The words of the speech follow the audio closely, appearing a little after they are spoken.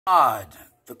God,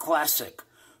 the classic.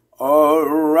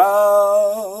 Around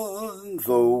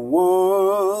the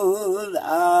world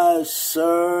I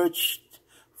searched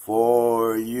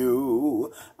for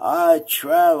you. I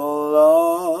traveled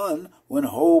on when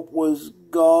hope was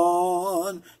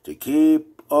gone to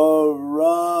keep a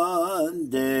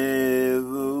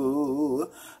rendezvous.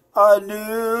 I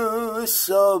knew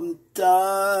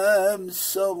sometime,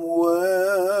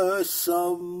 somewhere,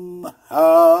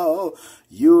 somehow,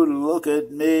 you'd look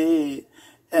at me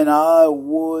and I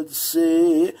would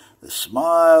see the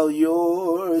smile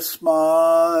you're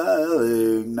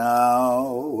smiling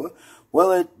now.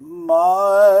 Well, it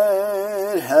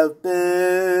might have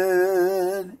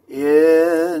been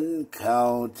in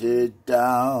Counted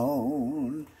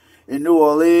Down, in New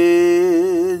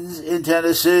Orleans, in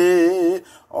Tennessee,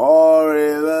 or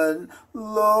even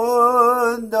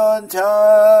London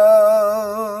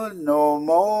town. No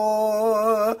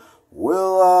more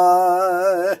will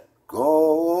I go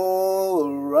all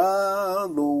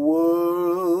around the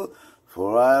world,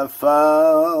 for I have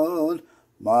found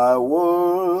my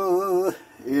world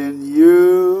in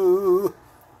you.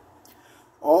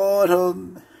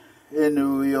 Autumn in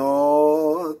New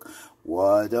York,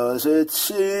 why does it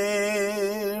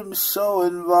seem so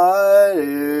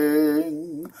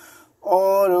inviting?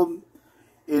 Autumn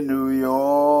in New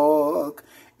York,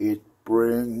 it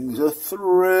brings a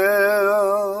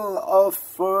thrill of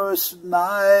first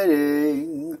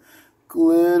nighting.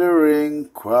 Glittering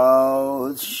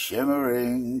crowds,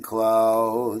 shimmering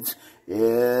clouds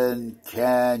in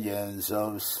canyons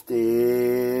of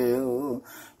steel.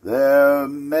 They're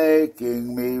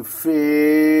making me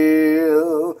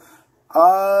feel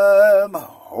I'm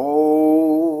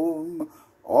home.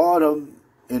 Autumn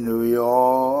in New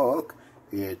York,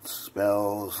 it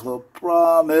spells the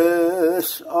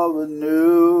promise of a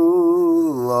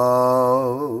new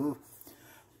love.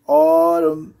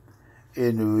 Autumn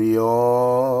in New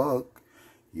York,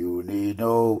 you need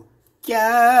no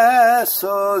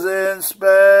castles in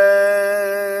Spain.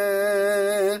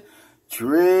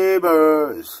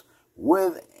 Dreamers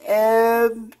with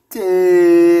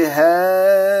empty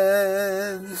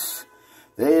hands,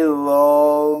 they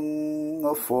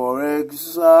long for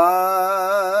exotic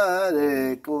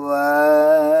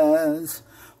lands.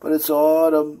 But it's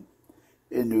autumn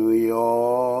in New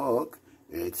York,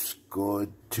 it's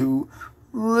good to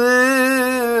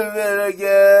live it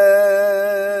again.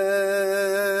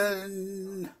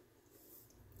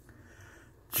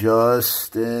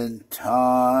 Just in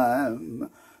time,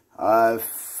 I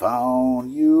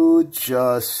found you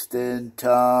just in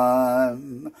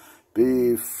time.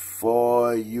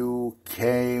 Before you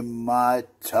came, my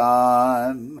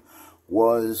time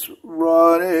was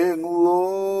running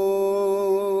low.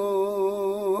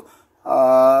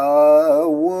 I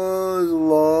was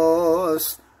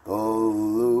lost, the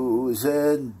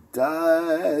losing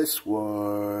dice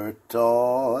were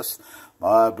tossed.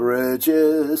 My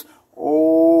bridges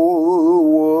all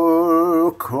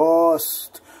were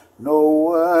crossed,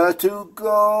 nowhere to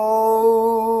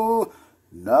go.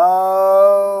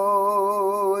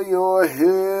 Now you're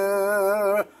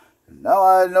here, now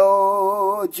I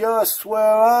know just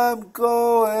where I'm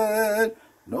going.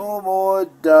 No more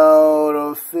doubt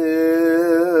or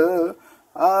fear,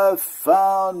 I've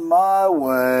found my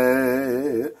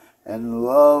way, and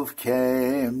love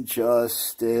came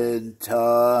just in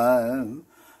time.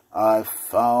 I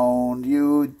found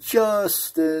you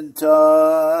just in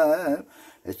time.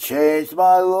 It changed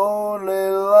my lonely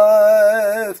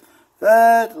life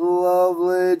that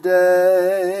lovely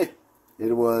day.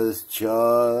 It was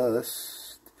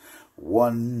just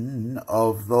one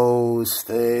of those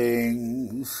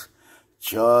things,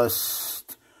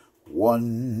 just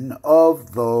one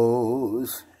of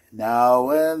those now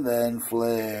and then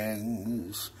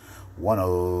flings, one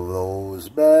of those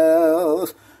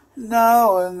bells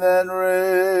now and then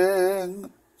ring,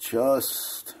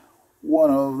 just one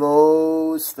of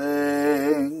those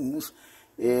things.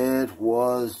 It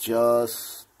was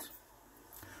just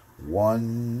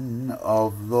one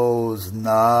of those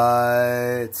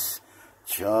nights,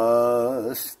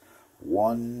 just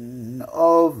one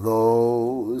of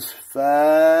those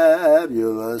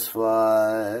fabulous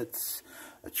flights,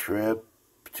 a trip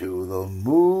to the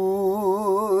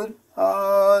moon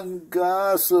on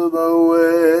gossamer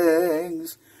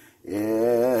wings.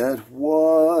 It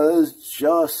was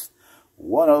just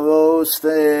one of those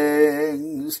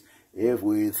things. If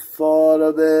we thought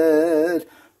a bit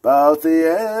about the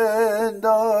end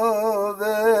of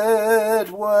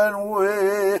it when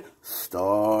we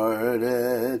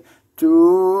started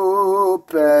to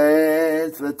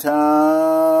paint the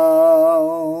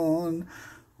town,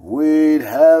 we'd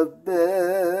have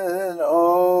been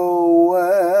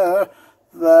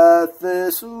that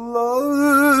this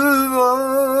love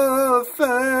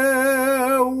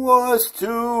affair was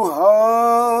too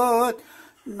hot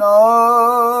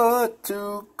not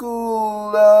to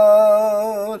cool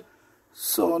out.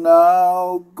 So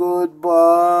now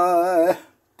goodbye,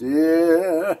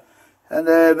 dear, and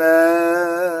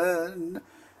amen.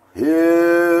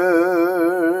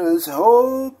 Here's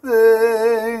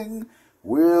hoping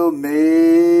we'll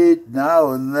meet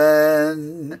now and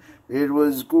then. It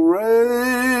was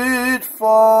great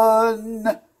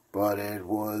fun, but it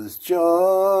was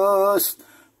just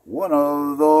one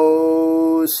of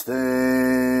those things.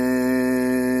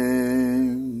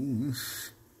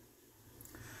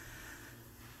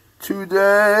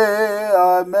 Today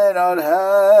I may not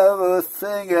have a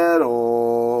thing at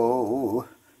all,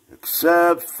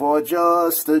 except for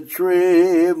just a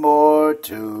dream or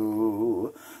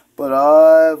two. But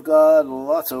I've got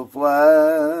lots of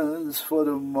plans for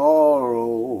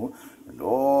tomorrow, and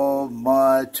all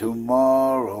my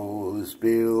tomorrows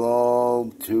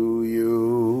belong to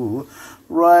you.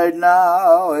 Right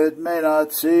now it may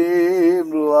not seem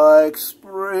like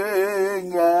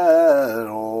spring at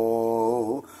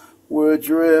all. We're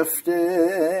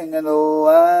drifting and the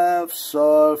laughs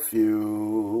are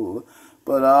few.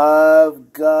 But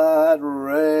I've got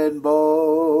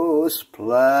rainbows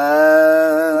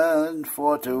planned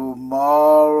for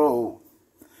tomorrow,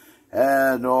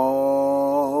 and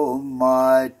all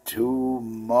my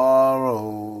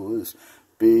tomorrows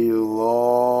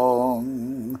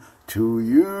belong to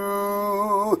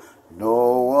you.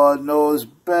 No one knows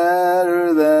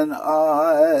better than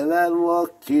I that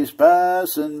luck keeps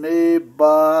passing me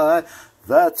by.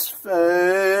 That's fate.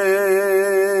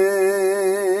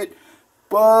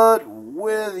 But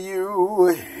with you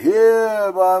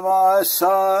here by my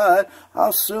side,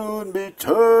 I'll soon be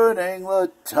turning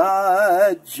the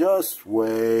tide. Just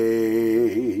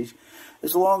wait.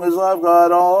 As long as I've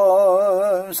got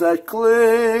arms that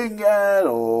cling at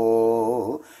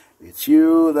all, it's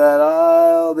you that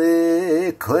I'll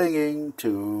be clinging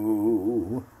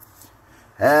to.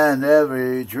 And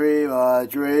every dream I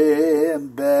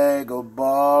dream, beg or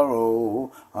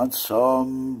borrow, on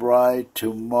some bright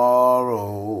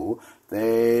tomorrow,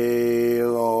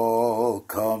 they'll all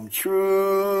come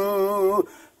true.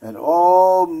 And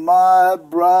all my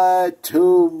bright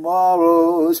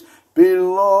tomorrows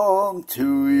belong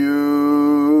to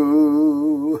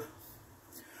you.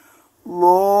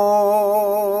 Laura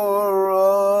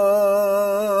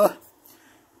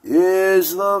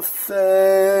is the face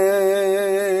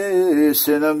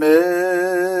in a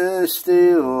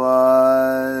misty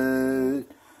light,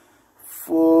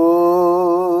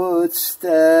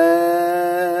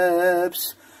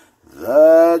 footsteps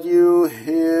that you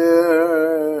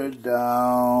hear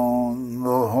down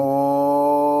the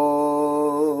hall,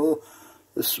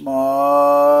 the smile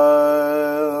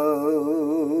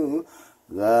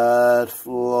that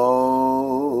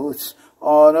floats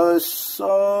on a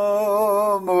summer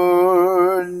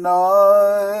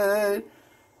night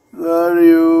that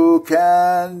you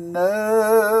can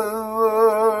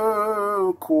never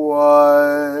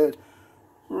quite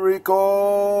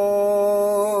recall.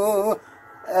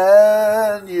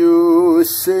 And you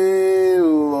see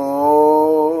Laura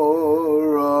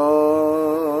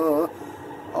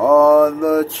on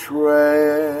the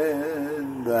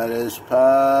train that is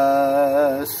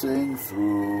passing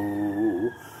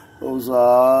through. Those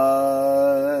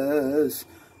eyes,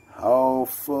 how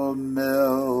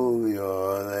familiar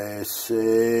they seem.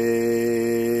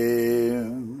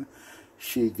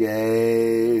 She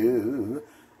gave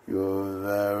your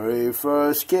very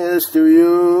first kiss to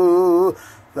you.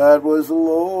 That was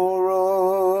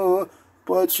Laura,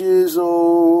 but she's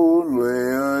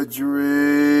only a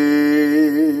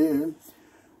dream.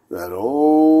 That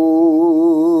old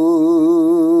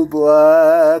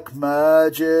black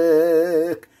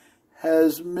magic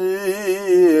has me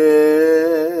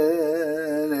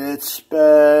in its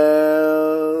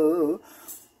spell.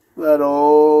 That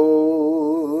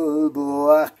old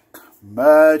black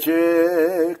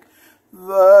magic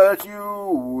that you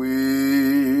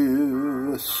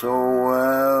weave so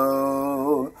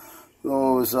well.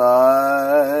 Those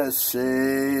icy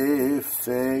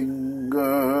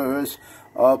fingers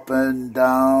up and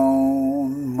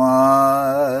down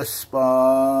my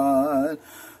spine.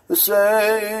 The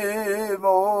same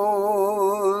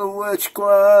old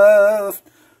witchcraft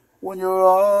when your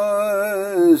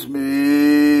eyes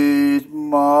meet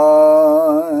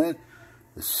mine.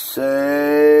 The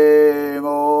same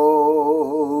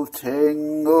old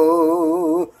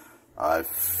tingle I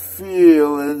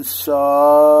feel inside.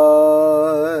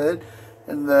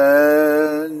 And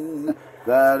then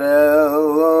that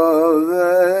elevator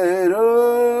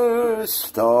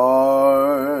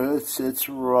its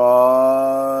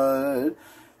rod,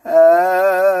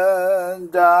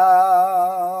 and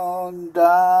down,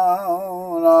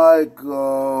 down I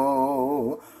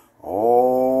go,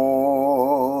 all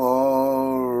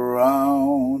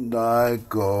around I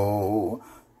go,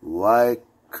 like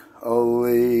a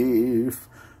leaf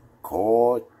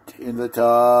caught in the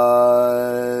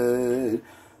tide.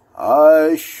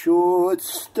 I should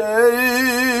stay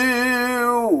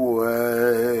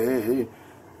away.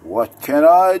 What can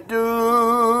I do?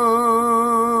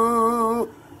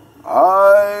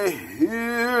 I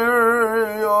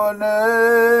hear your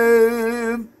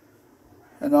name,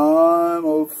 and I'm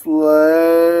aflame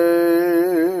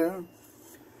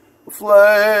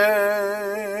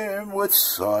with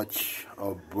such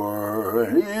a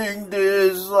burning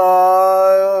desire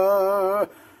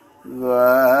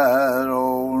that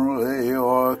only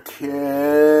your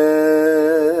kiss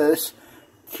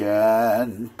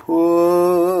can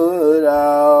put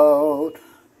out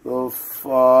the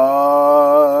fire.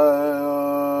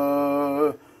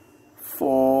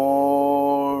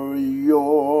 For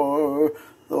you're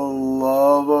the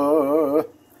lover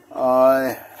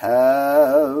I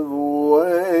have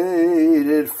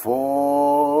waited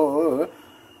for.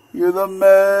 You're the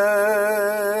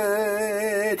mate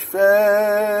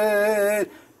fate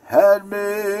had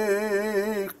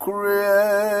me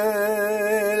created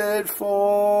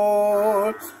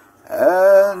for,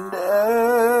 and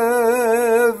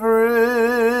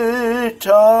every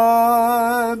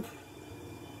time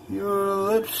your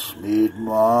lips meet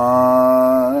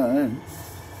mine,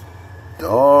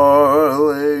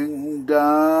 darling,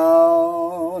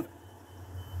 down,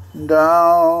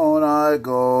 down I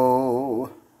go,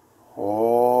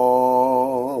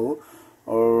 all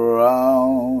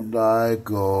around I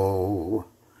go,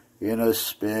 in a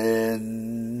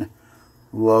spin,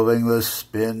 loving the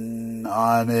spin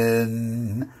I'm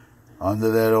in,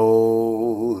 under that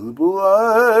old blue